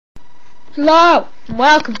Hello, and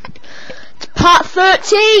welcome to part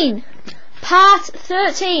 13. Part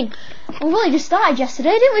 13. We really just started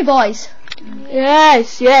yesterday, didn't we, boys?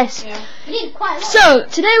 Yes. Yeah. We did quite a lot. So,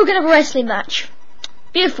 today we're going to have a wrestling match.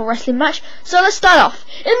 Beautiful wrestling match. So, let's start off.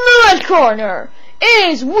 In the red corner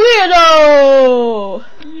is Weirdo!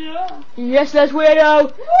 Yeah. Yes, that's Weirdo.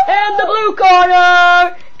 In the blue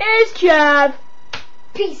corner is Chav.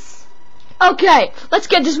 Peace. Okay, let's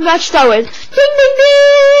get this match started. Ding, ding, ding!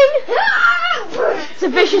 It's a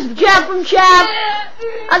vicious jab from Chav.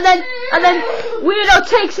 And then Weirdo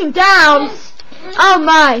takes him down. Oh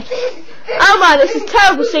my, this is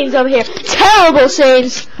terrible scenes over here. Terrible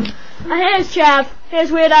scenes. And here's Chav. Here's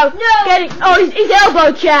Weirdo. No. He's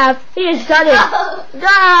elbowed Chav. He has done it.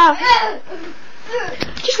 Ah.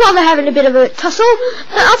 Just while they're having a bit of a tussle,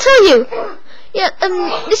 I'll tell you. Yeah,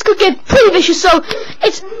 this could get pretty vicious. So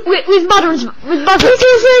it's with moderate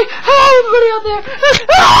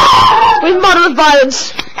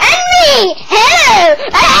violence. And me! Hello!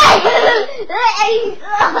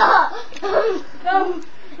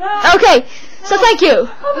 Okay, so thank you.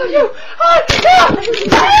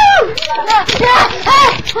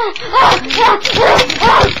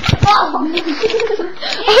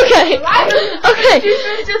 Okay.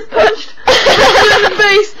 Just punched in the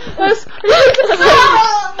face.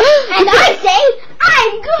 And I say,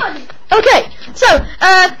 I'm good. Okay, so,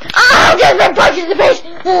 I've just been punched in the face.